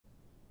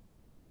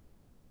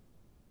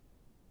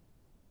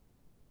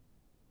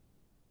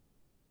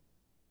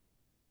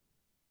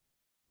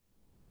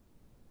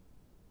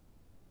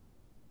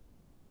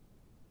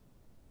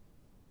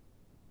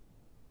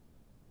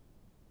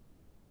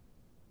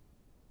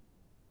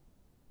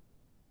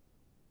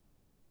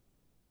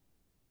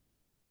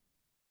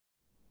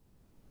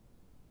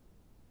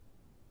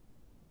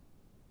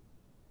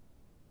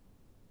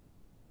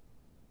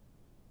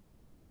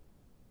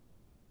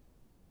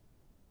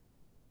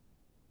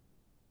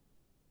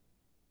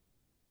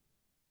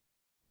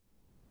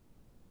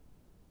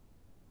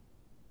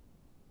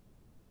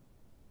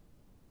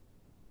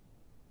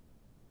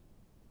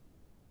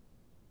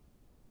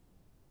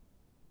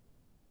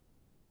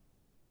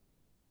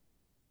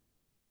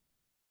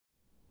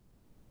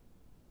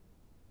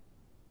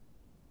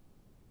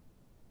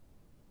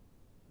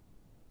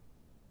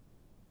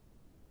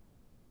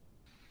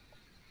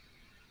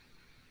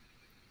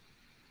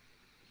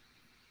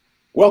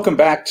Welcome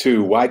back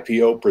to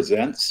YPO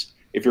Presents.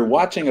 If you're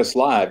watching us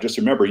live, just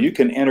remember you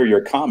can enter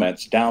your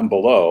comments down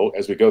below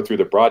as we go through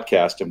the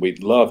broadcast, and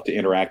we'd love to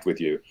interact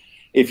with you.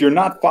 If you're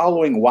not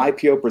following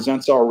YPO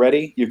Presents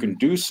already, you can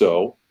do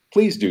so.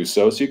 Please do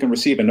so you can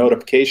receive a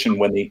notification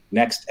when the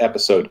next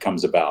episode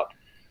comes about.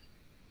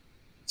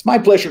 It's my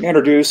pleasure to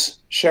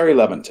introduce Shari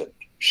Levitin.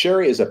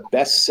 Shari is a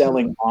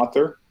best-selling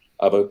author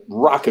of a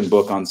rockin'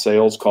 book on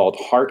sales called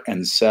Heart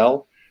and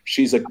Sell.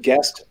 She's a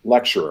guest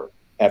lecturer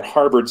at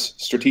Harvard's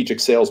Strategic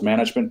Sales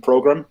Management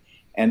program,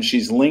 and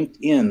she's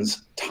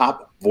LinkedIn's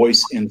top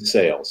voice in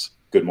sales.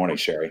 Good morning,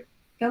 Shari.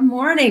 Good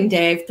morning,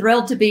 Dave.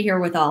 Thrilled to be here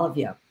with all of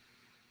you.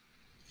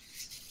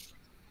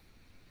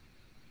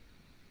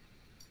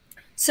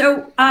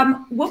 So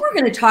what we're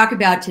going to talk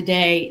about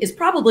today is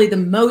probably the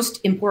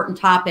most important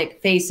topic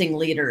facing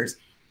leaders: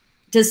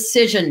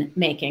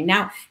 decision-making.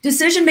 Now,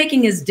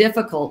 decision-making is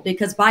difficult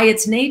because by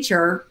its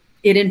nature,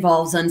 it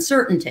involves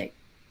uncertainty.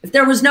 If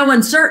there was no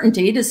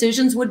uncertainty,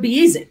 decisions would be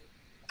easy.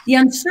 The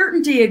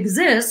uncertainty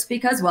exists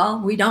because, well,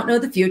 we don't know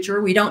the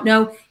future. We don't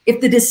know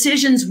if the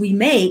decisions we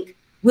make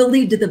will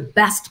lead to the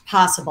best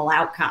possible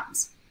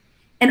outcomes.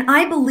 And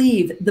I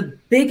believe the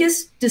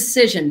biggest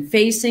decision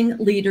facing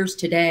leaders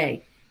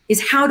today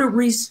is how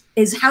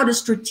to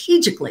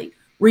strategically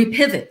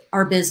repivot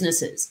our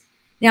businesses.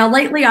 Now,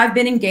 lately, I've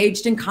been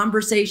engaged in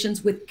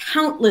conversations with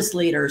countless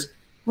leaders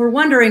who are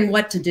wondering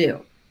what to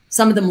do.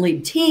 Some of them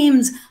lead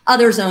teams,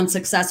 others own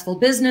successful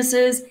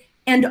businesses,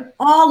 and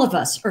all of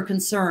us are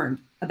concerned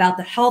about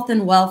the health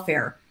and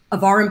welfare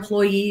of our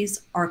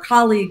employees, our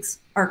colleagues,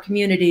 our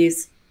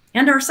communities,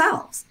 and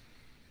ourselves.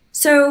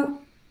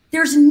 So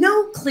there's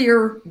no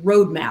clear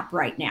roadmap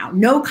right now,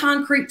 no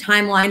concrete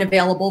timeline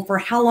available for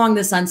how long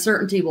this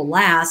uncertainty will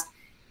last,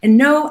 and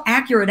no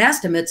accurate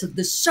estimates of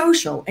the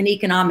social and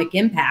economic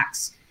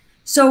impacts.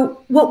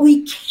 So what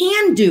we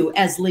can do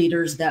as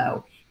leaders,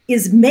 though,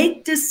 is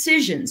make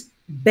decisions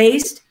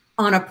based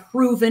on a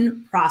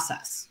proven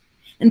process.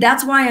 And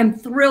that's why I'm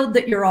thrilled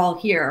that you're all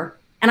here.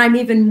 And I'm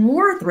even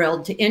more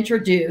thrilled to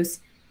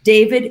introduce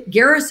David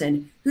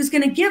Garrison, who's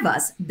going to give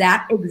us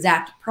that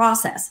exact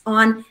process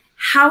on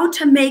how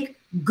to make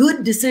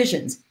good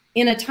decisions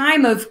in a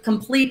time of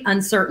complete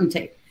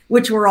uncertainty,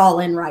 which we're all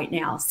in right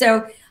now.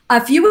 So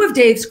a few of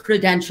Dave's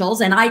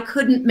credentials, and I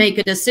couldn't make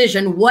a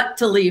decision what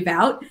to leave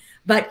out,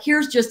 but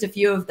here's just a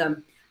few of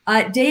them.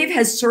 Dave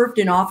has served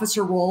in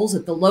officer roles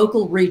at the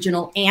local,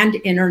 regional, and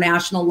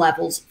international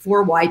levels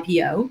for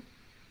YPO.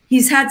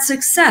 He's had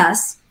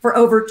success for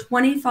over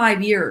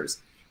 25 years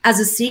as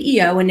a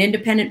CEO and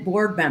independent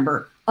board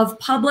member of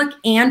public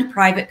and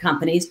private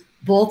companies,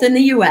 both in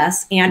the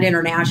US and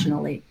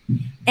internationally.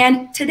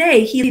 And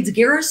today he leads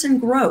Garrison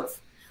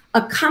Growth,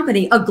 a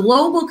company, a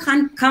global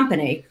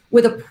company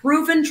with a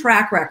proven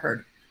track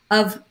record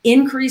of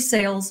increased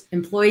sales,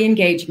 employee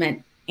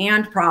engagement,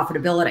 and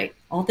profitability,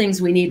 all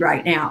things we need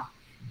right now.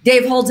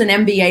 Dave holds an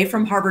MBA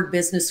from Harvard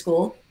Business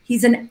School.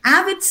 He's an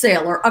avid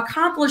sailor,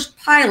 accomplished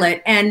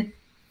pilot, and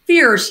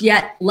fierce,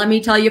 yet, let me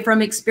tell you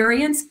from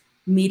experience,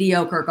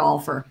 mediocre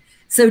golfer.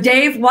 So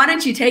Dave, why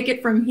don't you take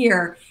it from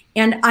here?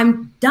 And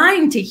I'm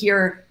dying to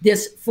hear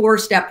this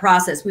four-step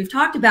process. We've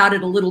talked about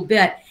it a little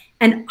bit,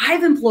 and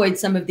I've employed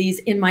some of these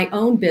in my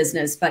own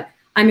business, but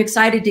I'm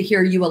excited to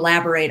hear you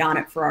elaborate on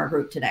it for our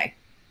group today.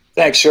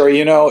 Thanks, Shari.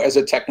 You know, as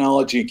a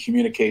technology and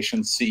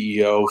communications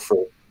CEO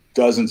for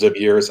dozens of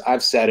years,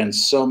 I've sat in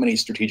so many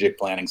strategic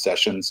planning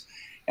sessions.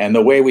 And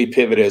the way we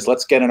pivot is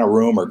let's get in a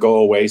room or go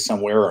away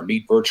somewhere or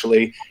meet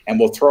virtually, and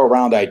we'll throw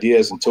around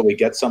ideas until we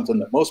get something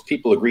that most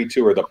people agree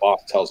to or the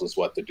boss tells us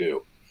what to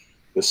do.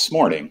 This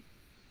morning,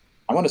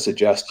 I want to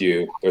suggest to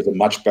you there's a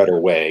much better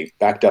way,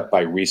 backed up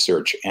by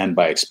research and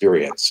by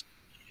experience.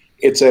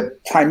 It's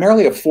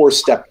primarily a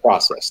four-step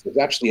process. There's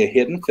actually a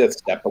hidden fifth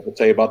step, but we'll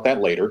tell you about that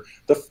later.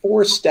 The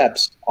four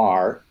steps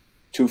are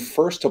to,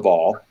 first of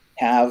all,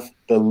 have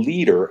the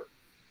leader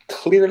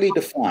clearly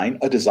define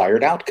a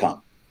desired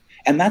outcome.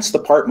 And that's the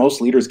part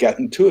most leaders get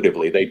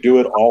intuitively. They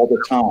do it all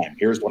the time.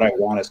 Here's what I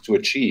want us to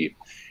achieve.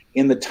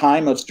 In the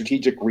time of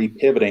strategic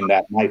repivoting,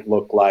 that might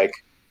look like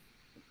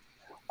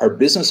our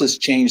business has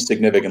changed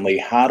significantly.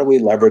 How do we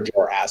leverage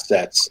our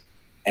assets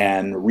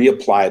and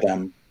reapply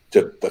them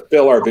to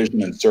fulfill our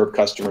vision and serve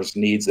customers'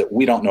 needs that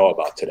we don't know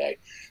about today?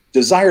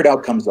 Desired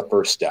outcome is the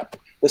first step.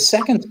 The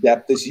second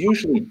step, this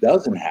usually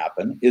doesn't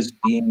happen, is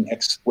being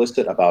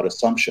explicit about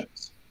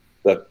assumptions.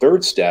 The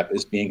third step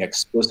is being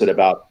explicit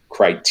about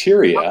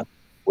criteria,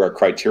 where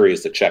criteria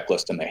is the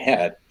checklist in the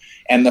head.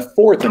 And the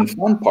fourth and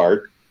fun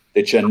part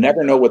that you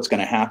never know what's going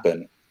to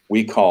happen,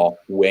 we call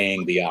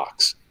weighing the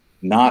ox,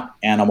 not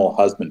animal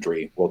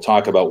husbandry. We'll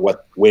talk about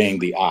what weighing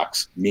the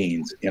ox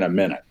means in a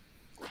minute.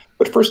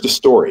 But first, a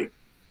story.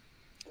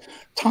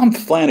 Tom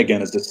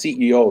Flanagan is the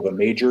CEO of a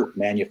major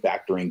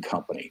manufacturing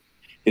company.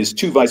 His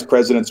two vice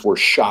presidents were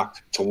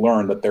shocked to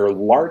learn that their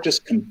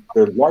largest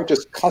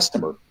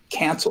customer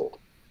canceled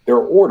their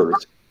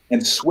orders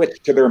and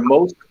switched to their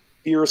most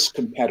fierce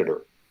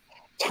competitor.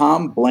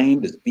 Tom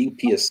blamed his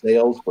VP of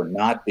sales for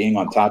not being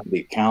on top of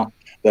the account.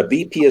 The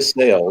VP of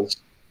sales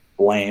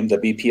blamed the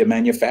VP of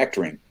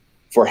manufacturing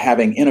for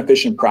having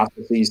inefficient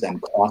processes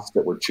and costs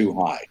that were too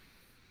high.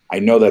 I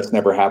know that's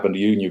never happened to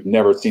you and you've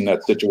never seen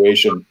that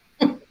situation.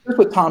 Here's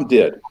what Tom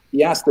did.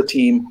 He asked the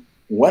team,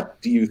 what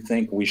do you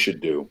think we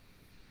should do?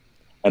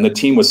 And the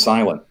team was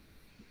silent.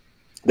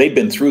 They'd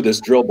been through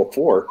this drill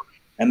before,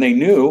 and they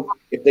knew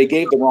if they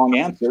gave the wrong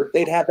answer,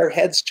 they'd have their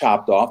heads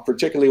chopped off,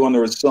 particularly when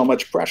there was so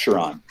much pressure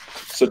on.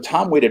 So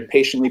Tom waited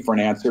patiently for an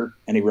answer,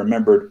 and he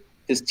remembered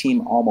his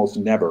team almost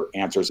never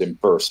answers him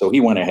first. So he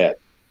went ahead.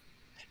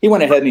 He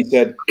went ahead and he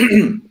said,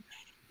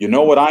 you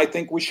know what I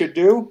think we should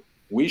do?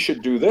 We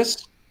should do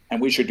this, and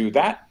we should do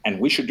that, and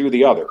we should do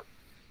the other,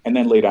 and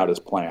then laid out his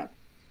plan.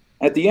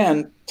 At the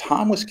end,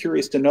 Tom was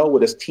curious to know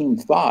what his team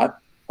thought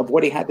of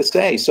what he had to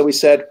say. So he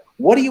said,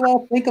 what do you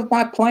all think of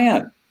my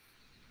plan?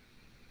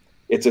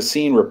 It's a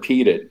scene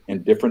repeated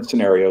in different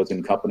scenarios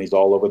in companies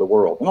all over the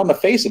world. And on the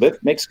face of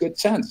it, makes good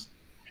sense.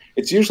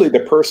 It's usually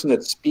the person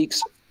that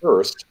speaks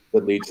first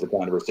that leads the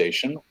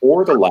conversation,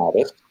 or the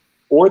loudest,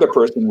 or the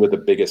person with the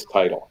biggest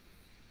title.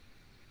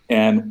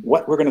 And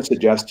what we're going to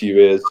suggest to you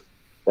is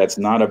that's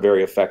not a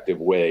very effective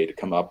way to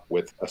come up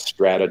with a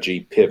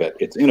strategy pivot.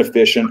 It's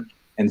inefficient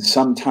and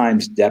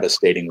sometimes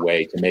devastating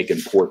way to make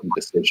important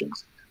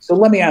decisions. So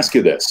let me ask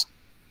you this.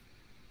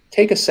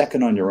 Take a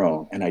second on your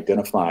own and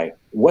identify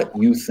what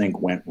you think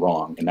went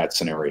wrong in that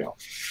scenario.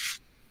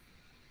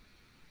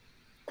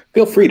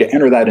 Feel free to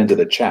enter that into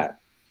the chat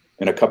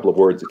in a couple of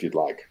words if you'd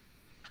like.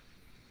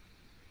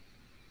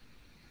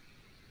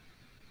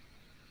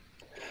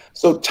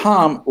 So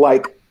Tom,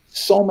 like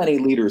so many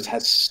leaders,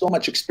 has so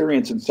much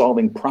experience in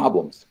solving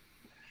problems.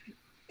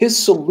 His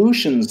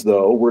solutions,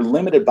 though, were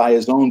limited by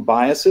his own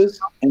biases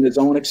and his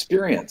own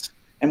experience.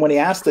 And when he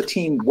asked the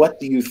team, what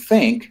do you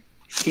think?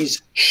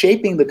 He's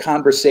shaping the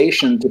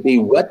conversation to be,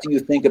 what do you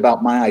think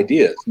about my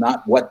ideas?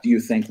 Not what do you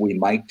think we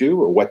might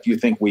do, or what do you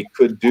think we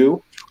could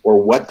do,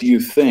 or what do you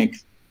think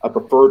a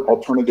preferred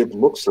alternative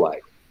looks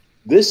like?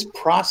 This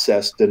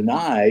process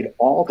denied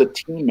all the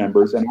team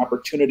members an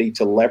opportunity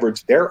to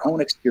leverage their own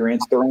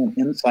experience, their own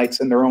insights,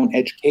 and their own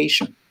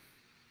education.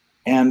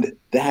 And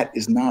that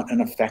is not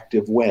an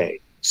effective way.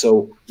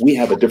 So we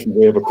have a different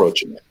way of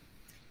approaching it.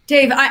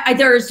 Dave,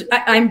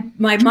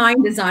 my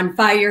mind is on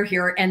fire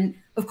here. And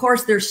of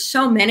course, there's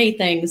so many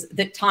things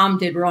that Tom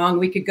did wrong.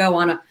 We could go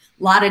on a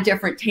lot of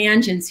different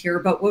tangents here,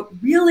 but what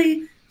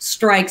really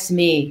strikes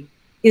me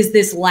is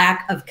this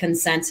lack of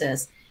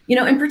consensus. You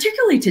know, and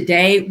particularly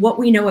today, what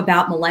we know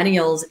about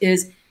millennials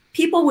is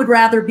people would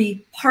rather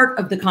be part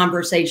of the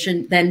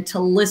conversation than to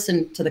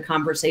listen to the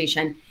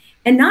conversation.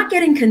 And not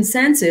getting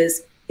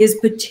consensus is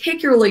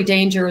particularly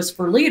dangerous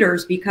for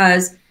leaders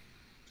because,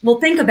 well,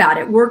 think about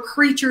it. We're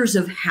creatures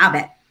of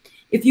habit.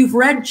 If you've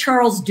read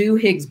Charles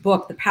Duhigg's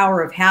book, The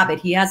Power of Habit,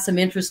 he has some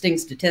interesting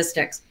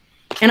statistics.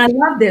 And I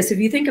love this. If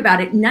you think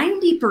about it,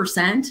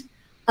 90%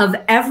 of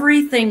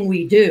everything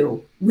we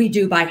do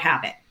by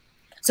habit.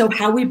 So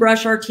how we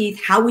brush our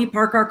teeth, how we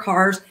park our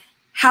cars,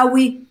 how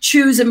we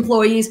choose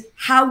employees,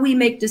 how we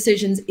make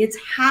decisions, it's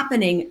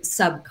happening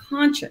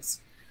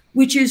subconscious,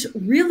 which is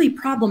really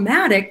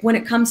problematic when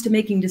it comes to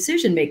making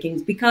decision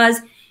makings, because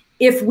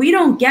if we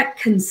don't get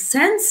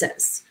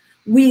consensus,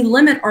 we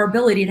limit our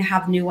ability to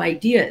have new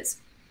ideas.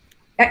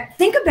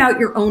 Think about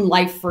your own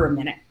life for a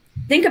minute.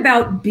 Think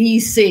about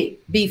BC,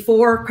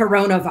 before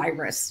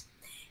coronavirus,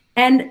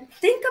 and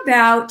think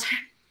about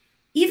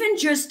even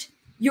just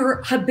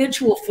your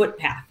habitual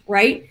footpath,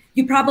 right?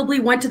 You probably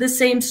went to the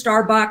same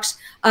Starbucks,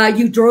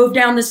 you drove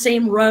down the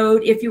same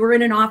road. If you were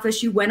in an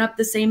office, you went up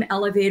the same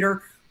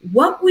elevator.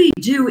 What we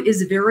do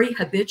is very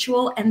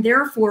habitual, and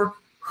therefore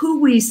who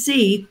we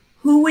see,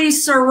 who we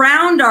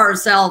surround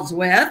ourselves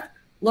with,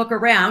 look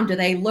around, do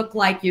they look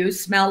like you,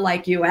 smell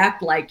like you,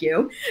 act like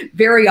you?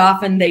 Very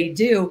often they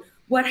do.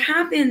 What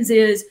happens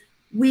is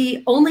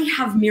we only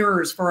have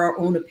mirrors for our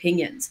own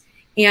opinions.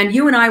 And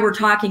you and I were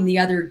talking the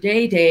other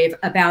day, Dave,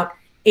 about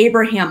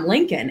Abraham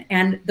Lincoln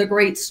and the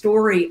great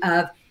story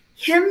of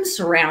him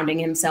surrounding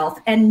himself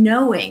and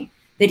knowing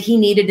that he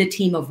needed a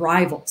team of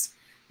rivals,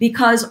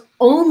 because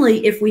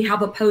only if we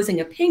have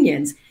opposing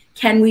opinions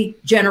can we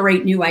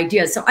generate new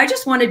ideas. So I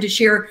just wanted to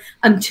share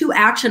 2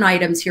 action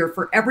items here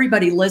for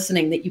everybody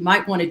listening that you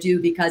might want to do,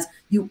 because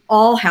you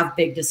all have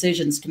big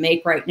decisions to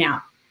make right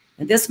now.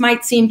 And this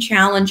might seem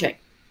challenging,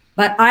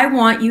 but I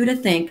want you to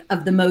think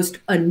of the most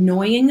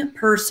annoying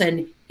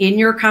person in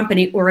your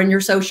company or in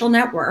your social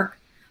network,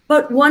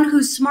 but one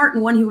who's smart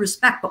and one who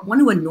respects, but one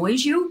who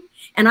annoys you.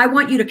 And I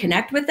want you to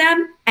connect with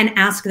them and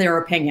ask their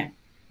opinion.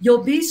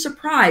 You'll be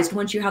surprised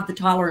once you have the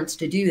tolerance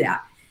to do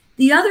that.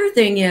 The other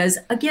thing is,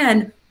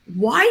 again,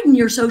 widen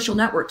your social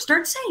network.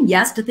 Start saying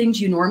yes to things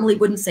you normally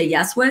wouldn't say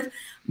yes with.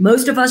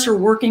 Most of us are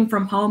working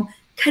from home.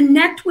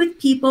 Connect with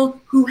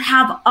people who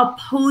have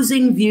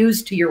opposing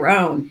views to your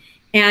own.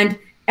 And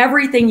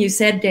everything you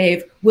said,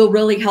 Dave, will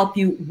really help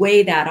you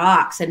weigh that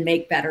ox and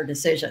make better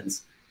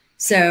decisions.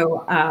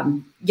 So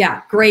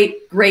yeah,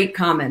 great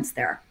comments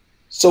there.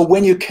 So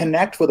when you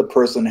connect with a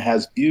person who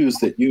has views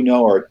that you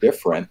know are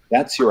different,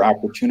 that's your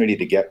opportunity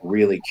to get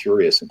really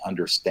curious and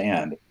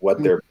understand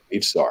what their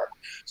beliefs are.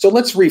 So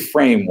let's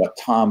reframe what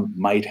Tom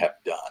might have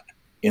done.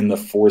 in the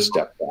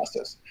 4-step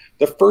process.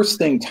 The first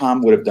thing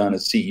Tom would have done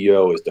as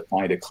CEO is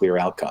defined a clear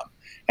outcome.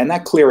 And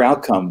that clear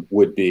outcome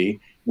would be,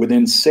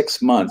 within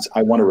 6 months,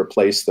 I want to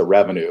replace the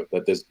revenue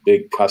that this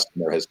big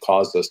customer has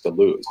caused us to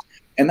lose.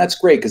 And that's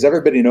great because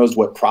everybody knows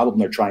what problem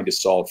they're trying to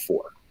solve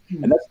for.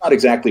 And that's not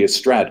exactly a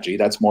strategy.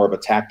 That's more of a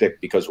tactic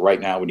because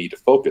right now we need to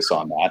focus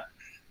on that.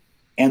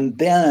 And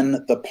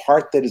then the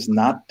part that is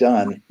not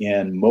done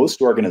in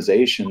most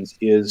organizations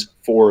is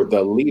for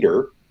the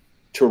leader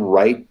to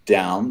write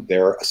down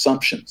their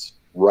assumptions.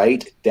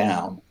 Write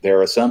down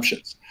their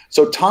assumptions.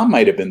 So Tom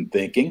might have been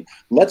thinking,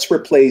 let's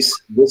replace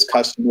this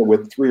customer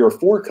with 3 or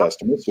 4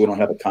 customers so we don't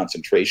have a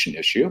concentration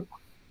issue.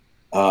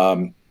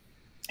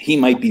 He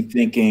might be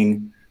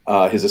thinking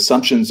his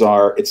assumptions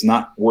are it's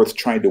not worth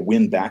trying to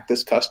win back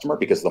this customer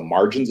because the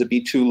margins would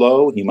be too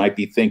low. He might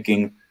be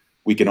thinking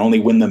we can only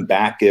win them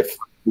back if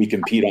we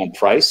compete on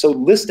price. So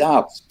list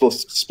out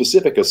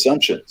specific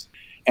assumptions.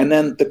 And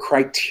then the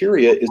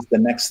criteria is the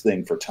next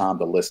thing for Tom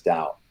to list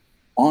out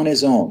on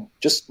his own.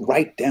 Just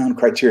write down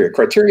criteria.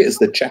 Criteria is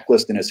the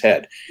checklist in his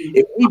head.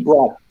 If we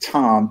brought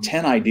Tom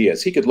 10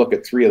 ideas, he could look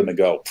at 3 of them and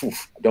go, I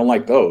don't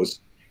like those.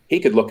 He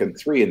could look at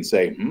 3 and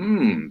say,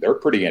 they're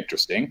pretty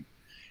interesting.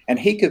 And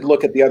he could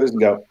look at the others and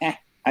go,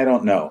 I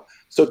don't know.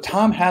 So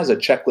Tom has a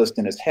checklist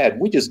in his head.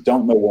 We just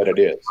don't know what it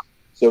is.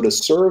 So to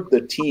serve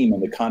the team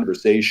in the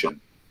conversation,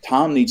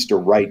 Tom needs to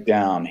write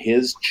down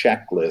his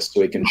checklist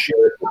so he can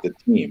share it with the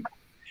team.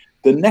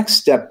 The next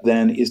step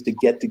then is to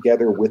get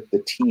together with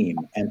the team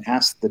and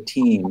ask the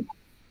team,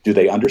 do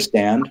they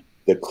understand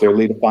the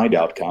clearly defined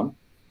outcome?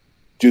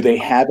 Do they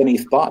have any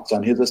thoughts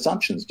on his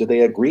assumptions? Do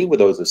they agree with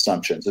those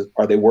assumptions?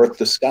 Are they worth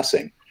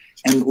discussing?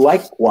 And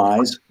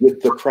likewise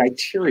with the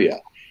criteria.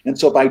 And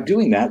so by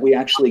doing that, we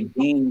actually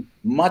gain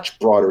much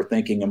broader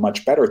thinking and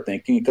much better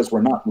thinking because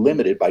we're not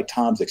limited by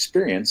Tom's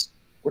experience.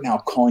 We're now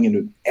calling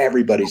into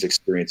everybody's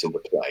experience into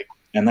play.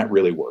 And that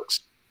really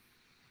works.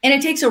 And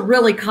it takes a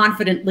really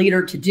confident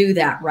leader to do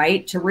that,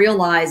 right? To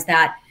realize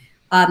that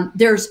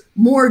there's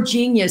more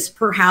genius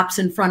perhaps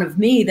in front of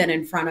me than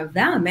in front of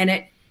them. And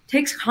it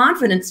takes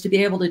confidence to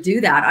be able to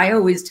do that. I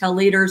always tell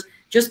leaders,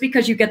 just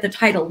because you get the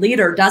title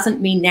leader doesn't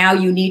mean now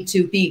you need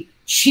to be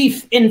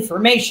chief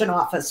information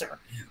officer,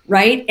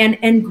 right?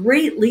 And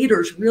great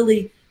leaders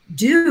really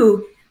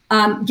do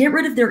get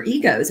rid of their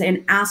egos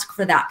and ask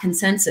for that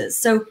consensus.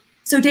 So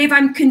Dave,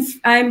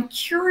 I'm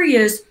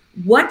curious,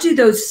 what do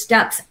those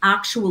steps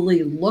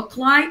actually look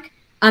like?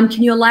 Can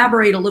you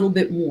elaborate a little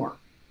bit more?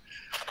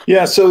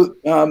 Yeah, so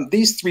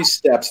these 3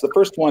 steps, the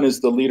first one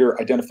is the leader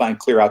identifying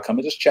clear outcome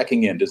and just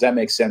checking in. Does that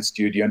make sense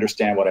to you? Do you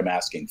understand what I'm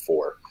asking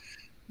for?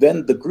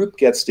 Then the group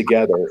gets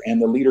together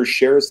and the leader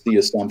shares the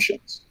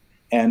assumptions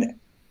and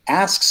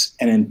asks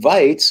and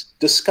invites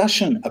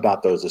discussion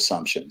about those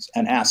assumptions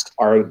and asks,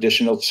 are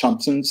additional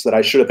assumptions that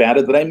I should have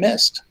added that I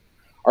missed?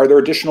 Are there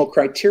additional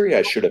criteria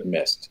I should have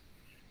missed,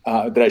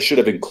 that I should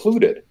have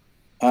included?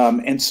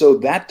 And so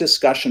that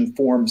discussion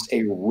forms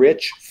a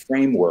rich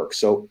framework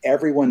so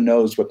everyone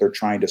knows what they're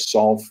trying to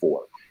solve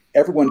for.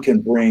 Everyone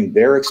can bring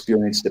their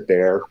experience to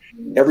bear.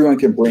 Everyone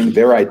can bring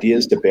their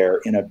ideas to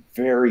bear in a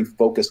very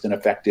focused and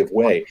effective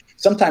way.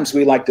 Sometimes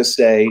we like to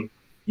say,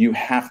 you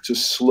have to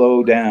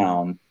slow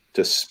down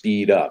to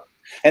speed up.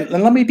 And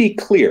let me be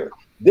clear.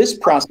 This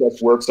process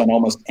works on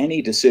almost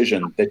any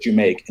decision that you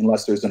make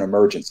unless there's an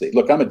emergency.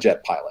 Look, I'm a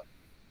jet pilot.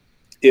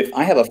 If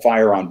I have a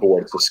fire on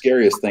board, it's the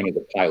scariest thing as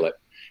a pilot,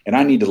 and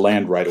I need to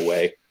land right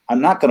away.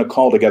 I'm not going to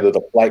call together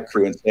the flight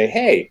crew and say,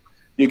 hey,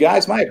 you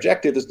guys, my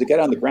objective is to get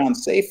on the ground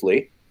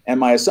safely. And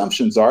my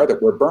assumptions are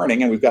that we're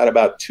burning and we've got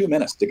about 2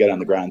 minutes to get on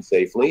the ground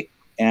safely.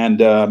 And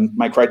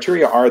my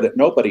criteria are that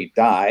nobody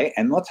die.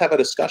 And let's have a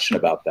discussion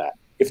about that.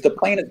 If the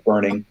plane is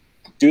burning,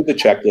 do the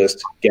checklist,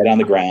 get on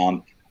the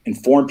ground,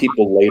 inform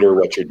people later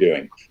what you're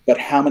doing. But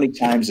how many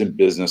times in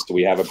business do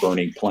we have a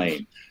burning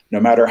plane? No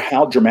matter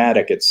how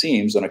dramatic it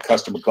seems, when a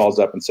customer calls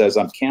up and says,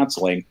 I'm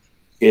canceling,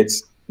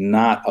 it's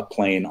not a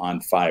plane on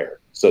fire.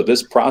 So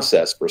this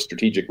process for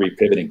strategic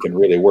repivoting can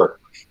really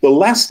work. The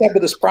last step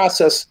of this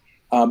process,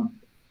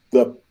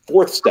 the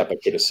 4th step, I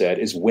could have said,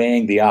 is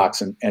weighing the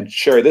ox. And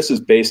Shari, this is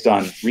based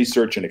on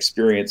research and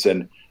experience.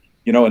 And,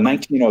 in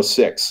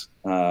 1906,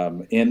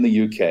 in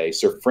the UK,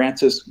 Sir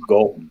Francis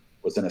Galton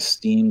was an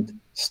esteemed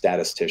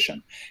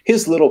statistician.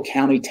 His little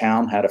county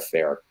town had a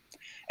fair.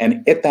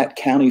 And at that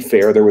county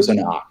fair, there was an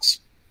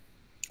ox.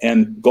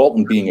 And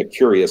Galton, being a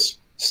curious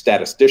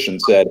statistician,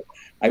 said,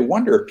 I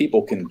wonder if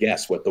people can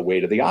guess what the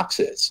weight of the ox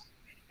is.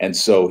 And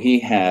so he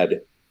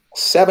had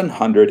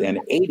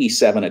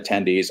 787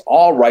 attendees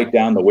all write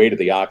down the weight of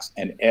the ox,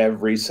 and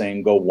every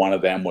single one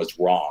of them was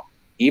wrong.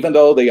 Even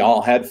though they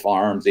all had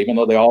farms, even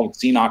though they all had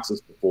seen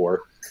oxes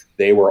before,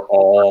 they were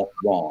all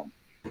wrong.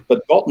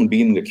 But Galton,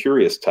 being the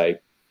curious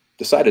type,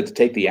 decided to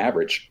take the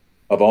average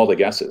of all the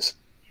guesses.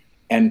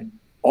 And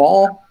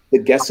all the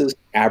guesses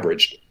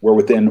averaged were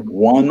within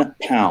 1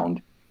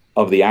 pound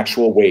of the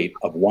actual weight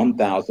of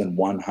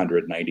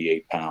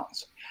 1,198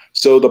 pounds.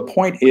 So the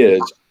point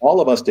is,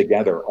 all of us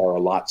together are a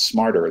lot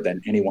smarter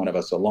than any one of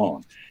us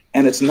alone.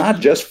 And it's not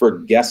just for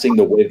guessing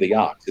the way of the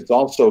ox. It's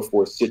also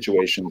for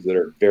situations that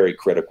are very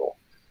critical.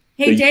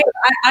 Hey, Dave,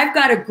 I've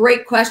got a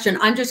great question.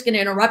 I'm just going to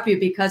interrupt you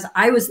because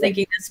I was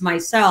thinking this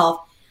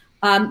myself.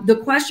 The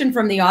question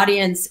from the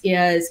audience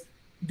is,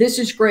 this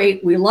is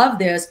great, we love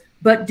this,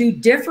 but do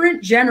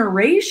different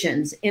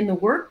generations in the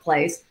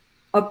workplace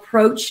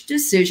approach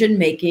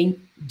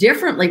decision-making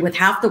differently? With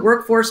half the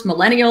workforce,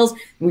 millennials,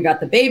 we got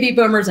the baby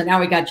boomers, and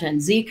now we got Gen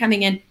Z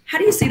coming in. How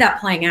do you see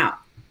that playing out?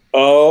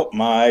 Oh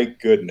my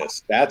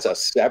goodness, that's a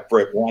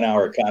separate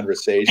 1-hour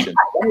conversation.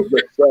 Let me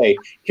just say,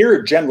 here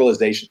are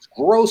generalizations,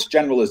 gross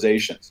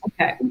generalizations.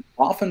 Okay. We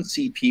often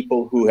see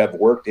people who have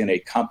worked in a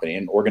company,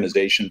 an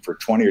organization for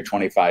 20 or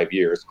 25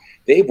 years.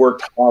 They've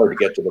worked hard to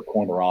get to the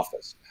corner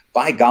office.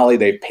 By golly,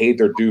 they've paid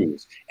their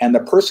dues. And the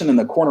person in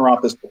the corner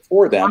office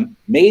before them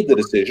made the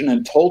decision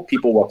and told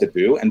people what to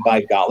do. And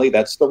by golly,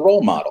 that's the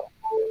role model.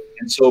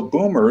 And so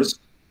boomers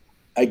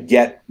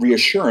get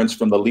reassurance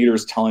from the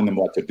leaders telling them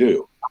what to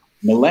do.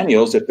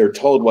 Millennials, if they're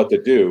told what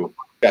to do,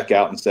 check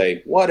out and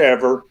say,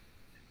 whatever.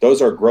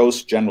 Those are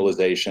gross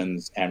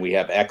generalizations, and we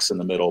have X in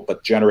the middle,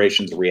 but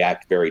generations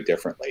react very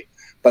differently.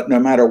 But no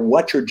matter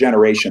what your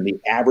generation, the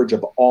average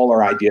of all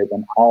our ideas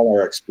and all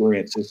our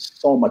experience is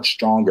so much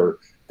stronger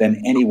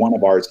than any one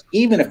of ours,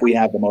 even if we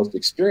have the most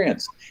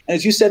experience. And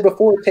as you said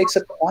before, it takes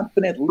a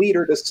confident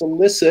leader to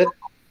solicit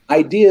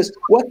ideas.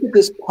 What did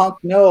this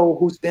punk know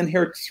who's been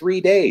here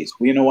 3 days?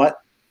 Well, you know what?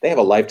 They have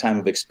a lifetime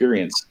of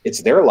experience.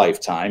 It's their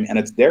lifetime and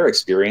it's their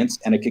experience,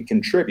 and it can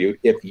contribute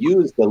if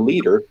you as the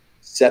leader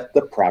set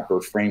the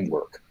proper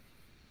framework.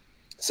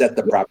 Set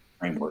the proper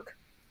framework.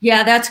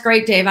 Yeah, that's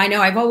great, Dave. I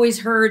know I've always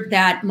heard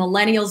that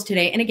millennials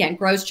today, and again,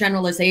 gross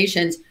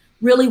generalizations,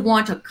 really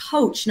want a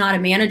coach, not a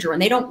manager,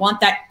 and they don't want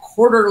that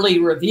quarterly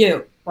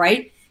review,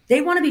 right?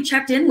 They want to be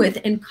checked in with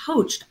and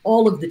coached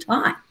all of the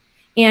time,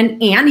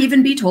 and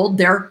even be told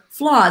their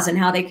flaws and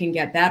how they can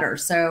get better.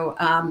 So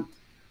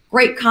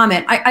great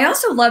comment. I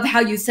also love how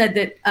you said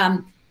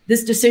that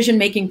this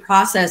decision-making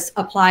process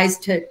applies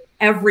to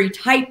every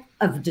type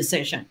of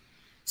decision.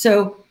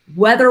 So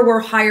whether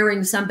we're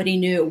hiring somebody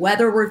new,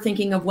 whether we're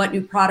thinking of what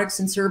new products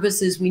and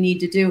services we need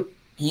to do,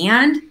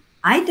 and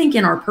I think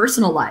in our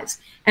personal lives.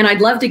 And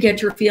I'd love to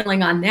get your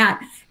feeling on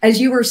that. As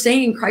you were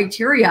saying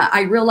criteria,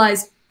 I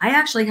realized I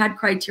actually had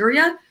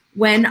criteria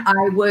when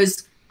I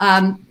was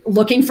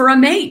looking for a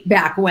mate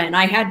back when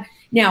I had,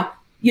 now,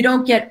 you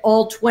don't get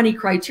all 20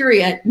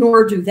 criteria,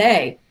 nor do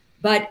they.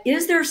 But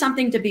is there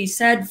something to be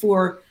said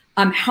for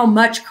how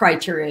much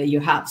criteria you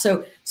have?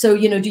 So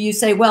you know, do you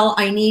say, well,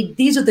 I need,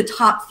 these are the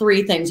top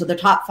 3 things or the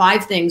top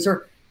 5 things,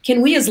 or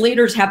can we as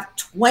leaders have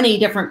 20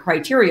 different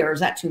criteria, or is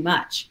that too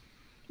much?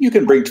 You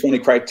can bring 20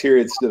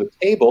 criteria to the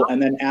table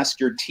and then ask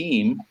your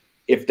team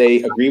if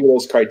they agree with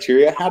those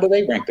criteria. How do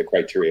they rank the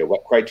criteria?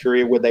 What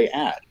criteria would they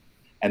add?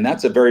 And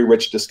that's a very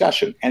rich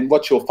discussion. And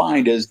what you'll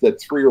find is that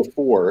 3 or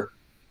 4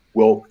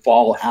 will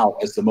fall out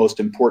as the most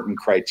important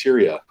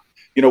criteria.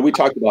 You know, we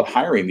talked about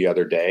hiring the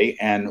other day,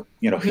 and,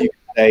 you know, you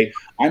say,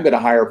 I'm going to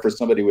hire for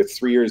somebody with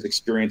 3 years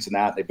experience in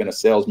that. They've been a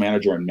sales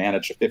manager and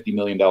managed a $50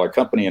 million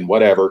company and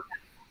whatever.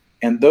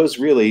 And those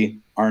really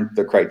aren't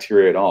the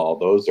criteria at all.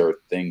 Those are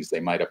things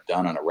they might have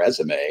done on a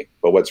resume.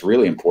 But what's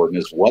really important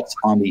is what's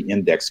on the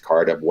index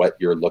card of what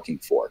you're looking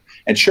for.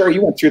 And Shari,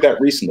 you went through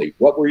that recently.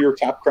 What were your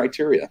top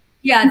criteria?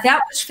 Yeah,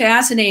 that was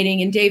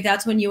fascinating. And Dave,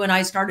 that's when you and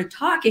I started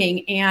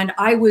talking. And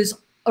I was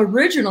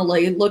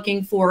originally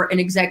looking for an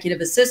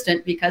executive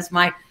assistant because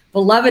my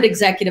beloved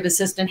executive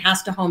assistant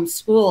has to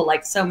homeschool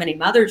like so many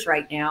mothers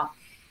right now.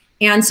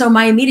 And so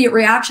my immediate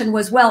reaction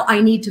was, well,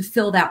 I need to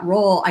fill that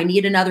role. I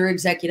need another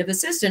executive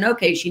assistant.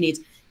 Okay, she needs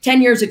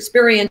 10 years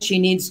experience. She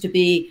needs to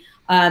be,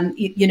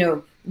 you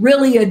know,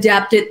 really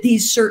adept at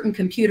these certain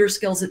computer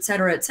skills, et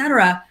cetera, et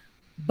cetera.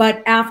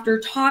 But after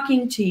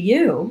talking to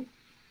you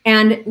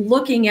and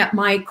looking at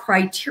my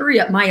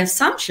criteria, my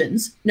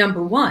assumptions,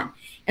 number 1.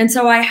 And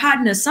so I had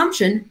an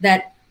assumption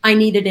that I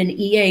needed an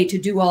EA to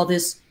do all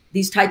these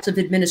types of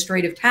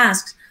administrative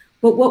tasks.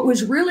 But what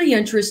was really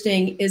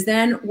interesting is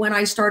then when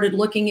I started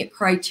looking at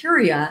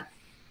criteria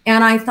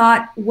and I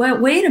thought, well,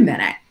 wait a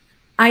minute,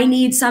 I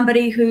need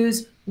somebody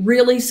who's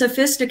really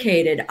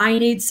sophisticated. I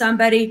need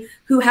somebody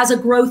who has a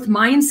growth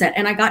mindset.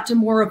 And I got to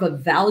more of a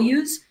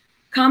values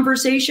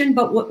conversation.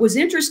 But what was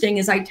interesting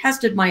is I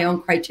tested my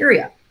own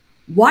criteria.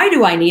 Why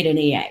do I need an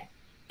EA?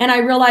 And I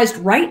realized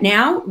right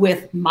now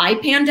with my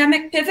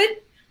pandemic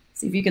pivot,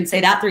 see if you can say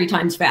that 3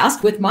 times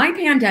fast, with my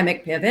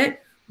pandemic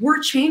pivot,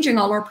 we're changing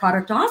all our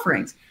product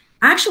offerings.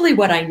 Actually,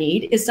 what I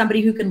need is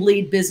somebody who can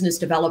lead business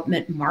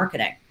development and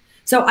marketing.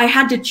 So I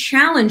had to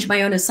challenge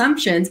my own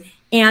assumptions,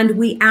 and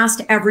we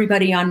asked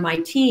everybody on my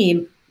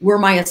team, were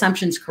my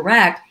assumptions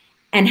correct?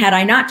 And had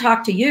I not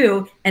talked to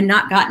you and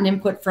not gotten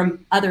input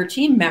from other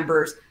team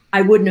members,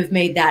 I wouldn't have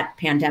made that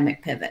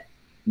pandemic pivot.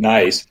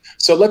 Nice.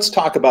 So let's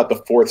talk about the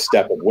 4th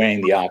step of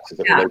weighing the odds as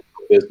it relates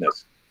to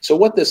business. So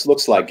what this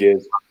looks like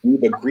is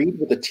we've agreed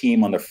with the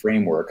team on the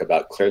framework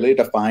about clearly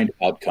defined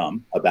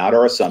outcome, about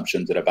our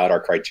assumptions, and about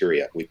our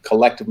criteria. We've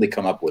collectively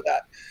come up with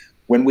that.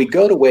 When we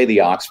go to weigh the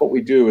ox, what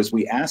we do is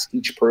we ask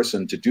each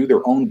person to do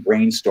their own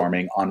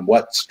brainstorming on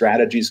what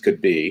strategies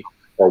could be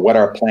or what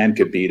our plan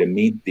could be to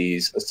meet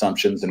these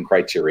assumptions and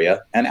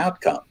criteria and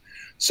outcome.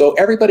 So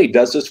everybody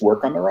does this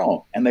work on their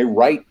own, and they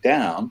write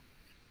down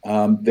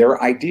their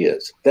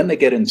ideas. Then they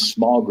get in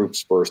small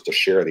groups first to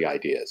share the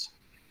ideas.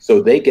 So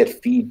they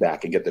get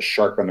feedback and get to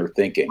sharpen their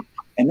thinking.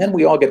 And then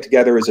we all get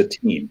together as a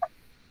team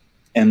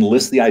and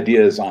list the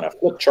ideas on a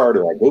flip chart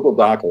or a Google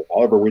Doc or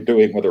however we're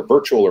doing, whether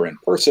virtual or in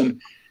person.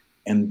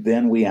 And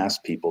then we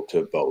ask people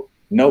to vote.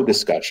 No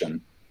discussion,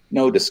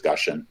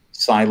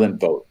 silent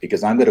vote,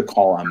 because I'm going to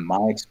call on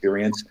my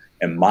experience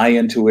and my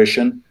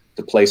intuition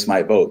to place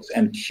my votes.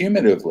 And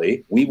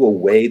cumulatively, we will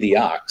weigh the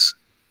ox.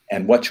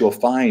 And what you'll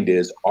find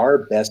is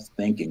our best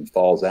thinking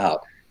falls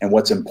out. And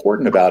what's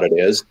important about it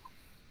is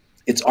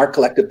it's our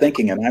collective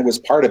thinking. And I was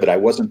part of it. I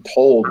wasn't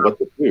told what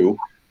to do.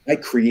 I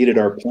created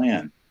our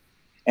plan.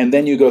 And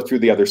then you go through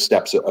the other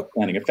steps of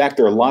planning. In fact,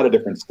 there are a lot of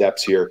different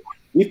steps here.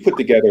 We've put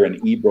together an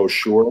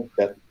e-brochure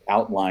that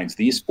outlines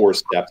these 4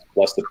 steps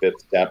plus the 5th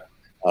step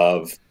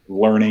of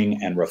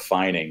learning and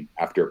refining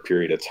after a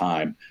period of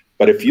time.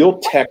 But if you'll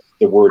text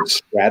the word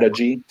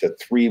strategy to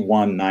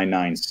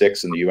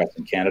 31996 in the US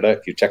and Canada,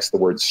 if you text the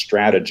word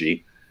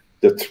strategy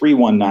to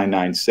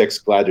 31996,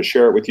 glad to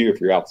share it with you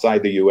if you're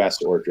outside the US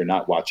or if you're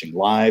not watching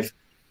live.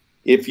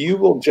 If you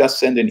will just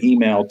send an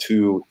email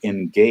to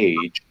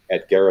engage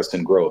at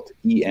Garrison Growth,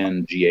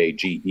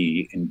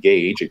 E-N-G-A-G-E,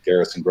 engage at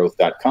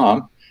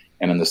garrisongrowth.com,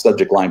 and in the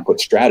subject line put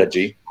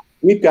strategy,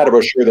 we've got a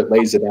brochure that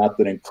lays it out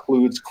that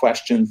includes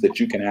questions that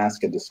you can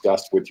ask and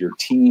discuss with your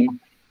team.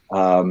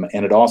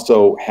 And it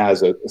also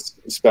has a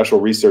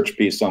special research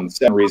piece on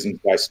 7 reasons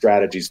why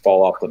strategies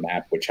fall off the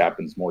map, which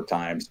happens more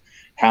times.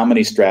 How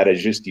many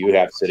strategies do you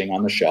have sitting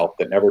on the shelf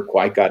that never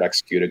quite got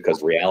executed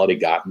because reality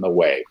got in the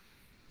way?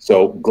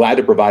 So glad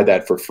to provide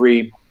that for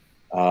free.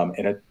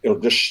 And it'll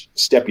just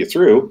step you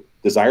through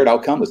desired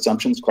outcome,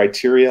 assumptions,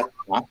 criteria,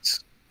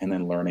 ox, and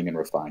then learning and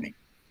refining.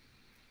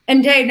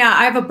 And Dave, now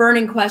I have a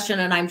burning question,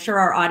 and I'm sure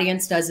our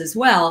audience does as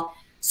well.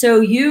 So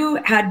you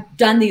had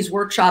done these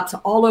workshops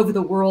all over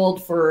the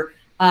world for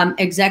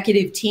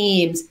executive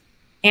teams.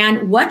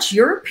 And what's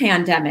your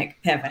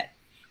pandemic pivot?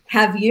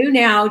 Have you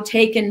now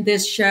taken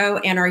this show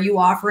and are you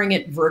offering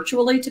it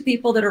virtually to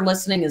people that are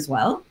listening as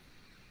well?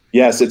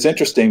 Yes, it's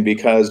interesting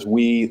because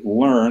we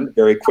learned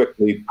very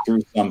quickly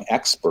through some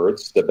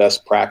experts the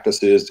best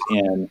practices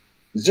in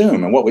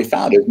Zoom. And what we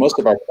found is most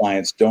of our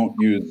clients don't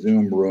use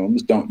Zoom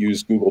rooms, don't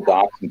use Google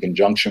Docs in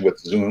conjunction with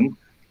Zoom,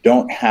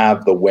 don't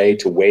have the way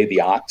to weigh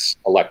the ox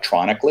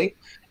electronically.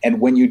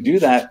 And when you do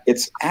that,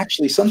 it's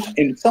actually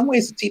in some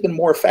ways it's even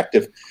more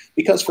effective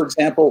because, for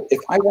example, if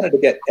I wanted to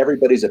get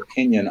everybody's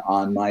opinion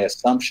on my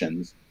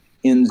assumptions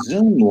in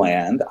Zoom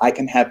land, I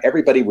can have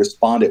everybody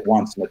respond at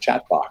once in the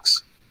chat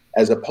box,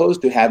 as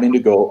opposed to having to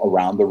go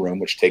around the room,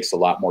 which takes a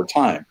lot more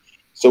time.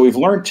 So we've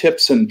learned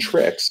tips and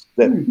tricks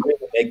that really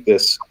make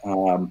this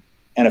an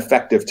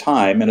effective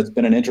time. And it's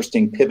been an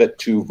interesting pivot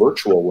to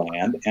virtual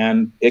land,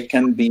 and it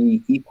can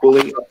be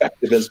equally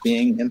effective as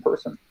being in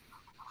person.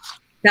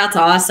 That's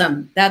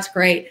awesome. That's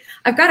great.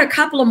 I've got a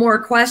couple of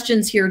more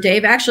questions here,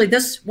 Dave. Actually,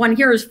 this one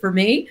here is for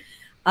me.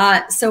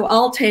 So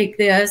I'll take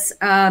this.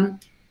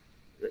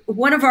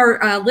 One of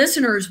our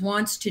listeners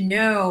wants to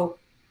know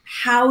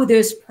how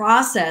this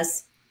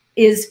process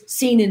is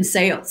seen in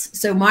sales.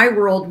 So my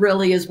world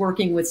really is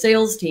working with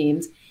sales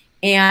teams.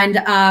 And,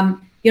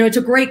 it's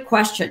a great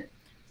question.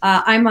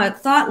 I'm a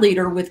thought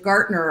leader with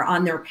Gartner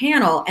on their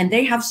panel, and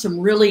they have some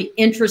really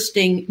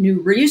interesting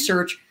new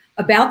research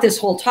about this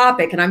whole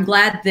topic. And I'm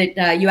glad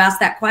that you asked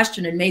that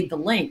question and made the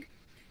link.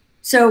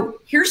 So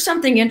here's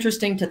something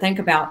interesting to think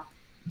about.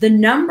 The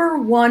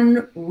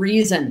 #1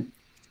 reason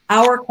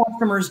our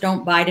customers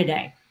don't buy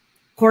today,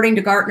 according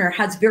to Gartner,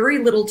 has very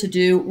little to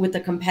do with the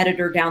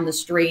competitor down the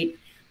street.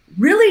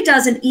 Really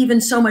doesn't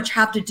even so much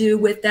have to do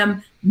with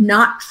them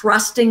not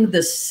trusting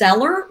the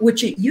seller,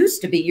 which it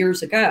used to be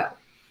years ago.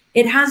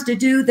 It has to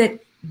do that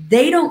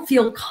they don't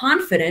feel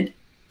confident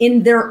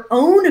in their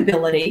own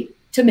ability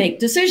to make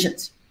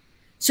decisions.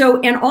 So,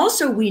 and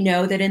also we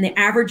know that in the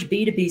average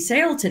B2B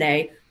sale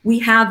today, we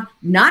have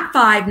not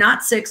 5,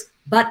 not 6,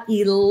 but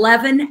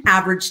 11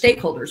 average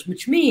stakeholders,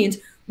 which means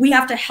we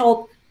have to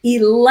help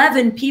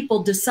 11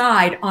 people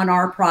decide on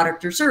our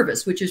product or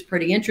service, which is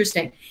pretty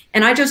interesting.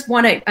 And I just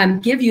want to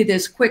give you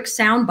this quick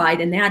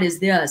soundbite, and that is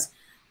this.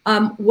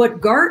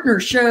 What Gartner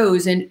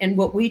shows and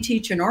what we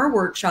teach in our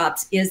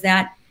workshops is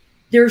that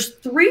there's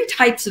 3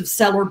 types of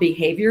seller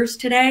behaviors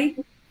today,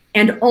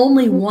 and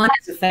only one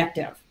is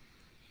effective.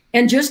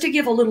 And just to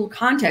give a little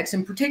context,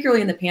 and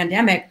particularly in the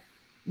pandemic,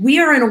 we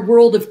are in a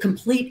world of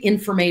complete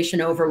information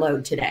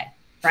overload today,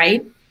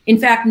 right? In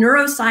fact,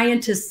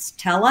 neuroscientists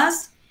tell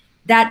us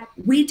that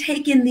we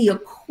take in the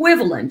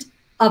equivalent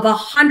of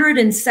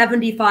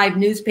 175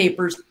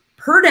 newspapers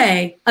per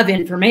day of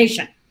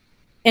information.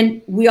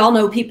 And we all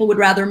know people would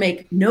rather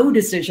make no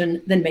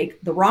decision than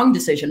make the wrong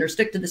decision or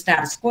stick to the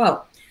status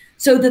quo.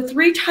 So the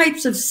 3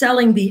 types of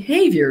selling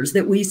behaviors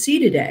that we see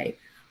today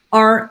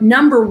are,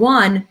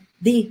 #1,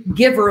 the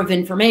giver of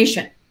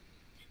information.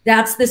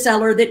 That's the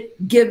seller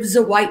that gives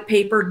a white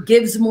paper,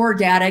 gives more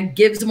data,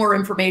 gives more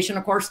information.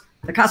 Of course,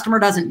 the customer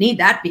doesn't need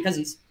that because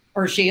he's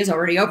or she is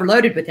already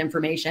overloaded with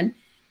information.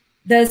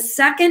 The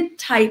second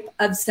type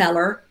of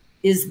seller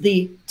is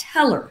the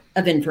teller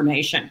of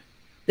information.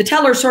 The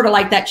teller is sort of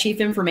like that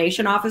chief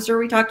information officer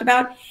we talked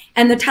about.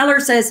 And the teller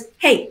says,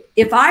 hey,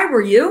 if I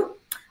were you,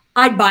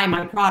 I'd buy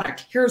my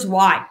product. Here's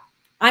why.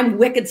 I'm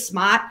wicked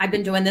smart. I've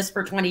been doing this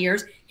for 20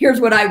 years.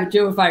 Here's what I would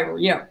do if I were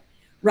you,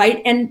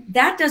 right? And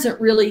that doesn't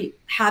really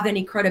have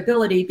any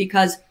credibility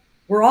because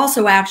we're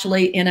also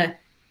actually in an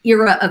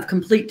era of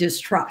complete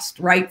distrust,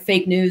 right?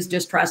 Fake news,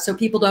 distrust. So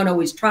people don't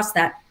always trust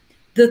that.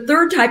 The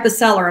third type of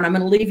seller, and I'm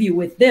going to leave you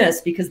with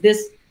this because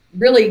this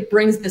really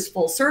brings this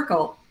full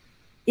circle,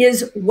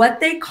 is what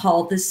they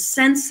call the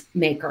sense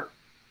maker.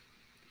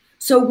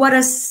 So what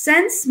a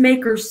sense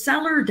maker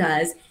seller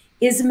does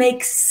is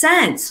make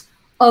sense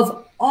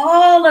of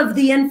all of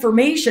the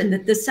information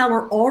that the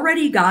seller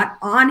already got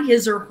on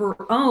his or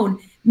her own,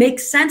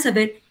 makes sense of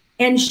it,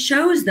 and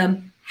shows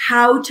them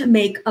how to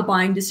make a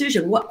buying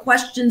decision, what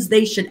questions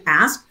they should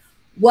ask,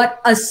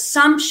 what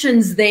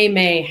assumptions they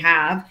may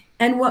have,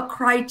 and what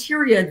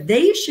criteria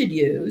they should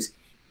use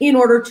in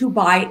order to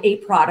buy a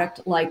product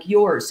like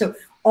yours. So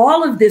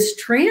all of this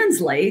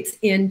translates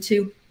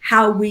into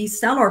how we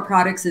sell our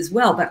products as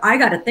well. But I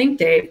got to think,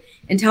 Dave,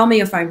 and tell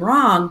me if I'm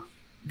wrong,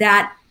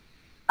 that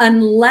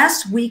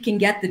unless we can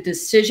get the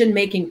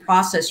decision-making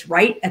process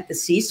right at the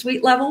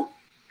C-suite level,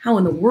 how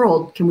in the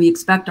world can we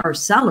expect our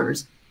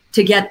sellers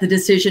to get the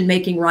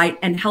decision-making right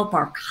and help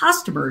our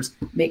customers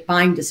make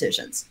buying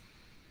decisions?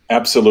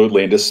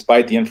 Absolutely. And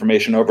despite the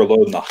information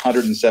overload and the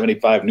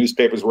 175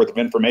 newspapers worth of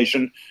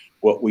information,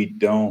 what we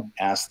don't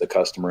ask the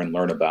customer and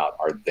learn about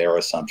are their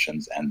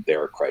assumptions and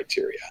their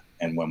criteria.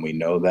 And when we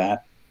know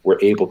that, we're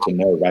able to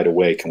know right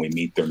away, can we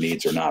meet their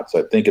needs or not? So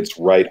I think it's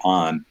right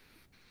on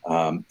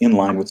in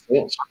line with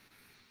sales.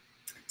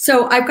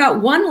 So I've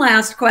got one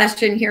last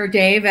question here,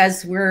 Dave,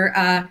 as we're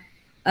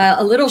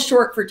a little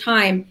short for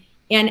time.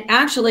 And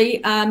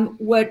actually,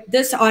 what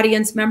this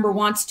audience member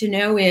wants to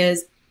know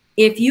is,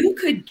 if you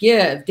could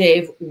give,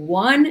 Dave,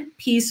 one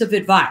piece of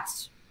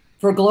advice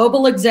for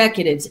global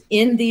executives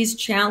in these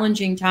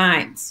challenging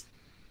times,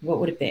 what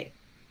would it be?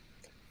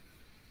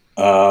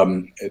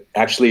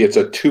 Actually, it's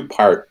a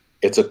two-part.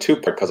 It's a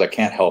two-part because I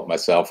can't help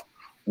myself.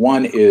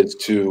 One is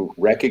to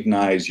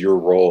recognize your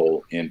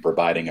role in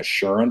providing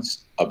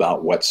assurance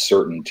about what's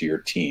certain to your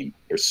team.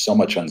 There's so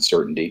much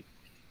uncertainty.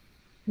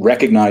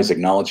 Recognize,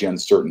 acknowledge the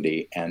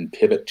uncertainty, and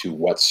pivot to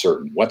what's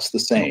certain. What's the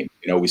same?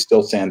 You know, we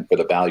still stand for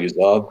the values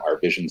of, our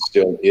vision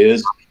still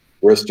is,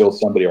 we're still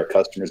somebody our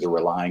customers are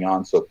relying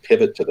on. So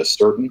pivot to the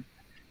certain.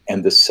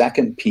 And the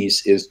second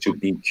piece is to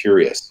be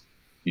curious.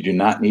 You do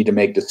not need to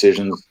make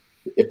decisions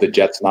if the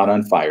jet's not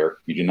on fire.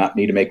 You do not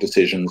need to make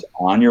decisions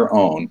on your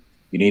own.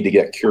 You need to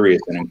get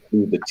curious and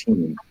include the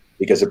team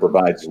because it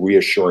provides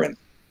reassurance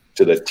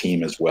to the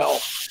team as well.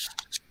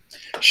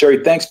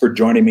 Shari, thanks for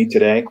joining me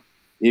today.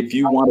 If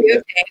you want to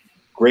get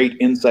great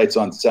insights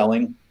on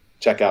selling,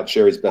 check out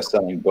Shari's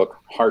best-selling book,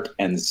 Heart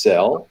and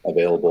Sell,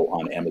 available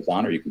on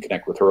Amazon, or you can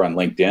connect with her on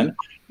LinkedIn.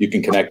 You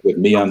can connect with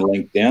me on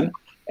LinkedIn.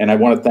 And I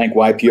want to thank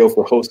YPO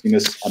for hosting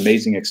this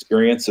amazing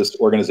experience. This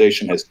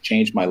organization has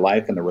changed my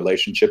life, and the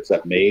relationships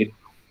I've made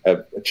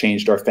have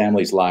changed our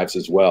families' lives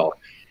as well.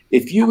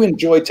 If you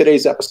enjoyed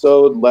today's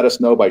episode, let us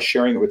know by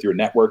sharing it with your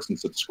networks and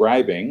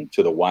subscribing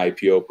to the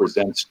YPO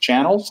Presents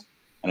channels.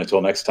 And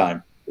until next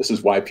time, this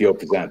is YPO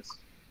Presents.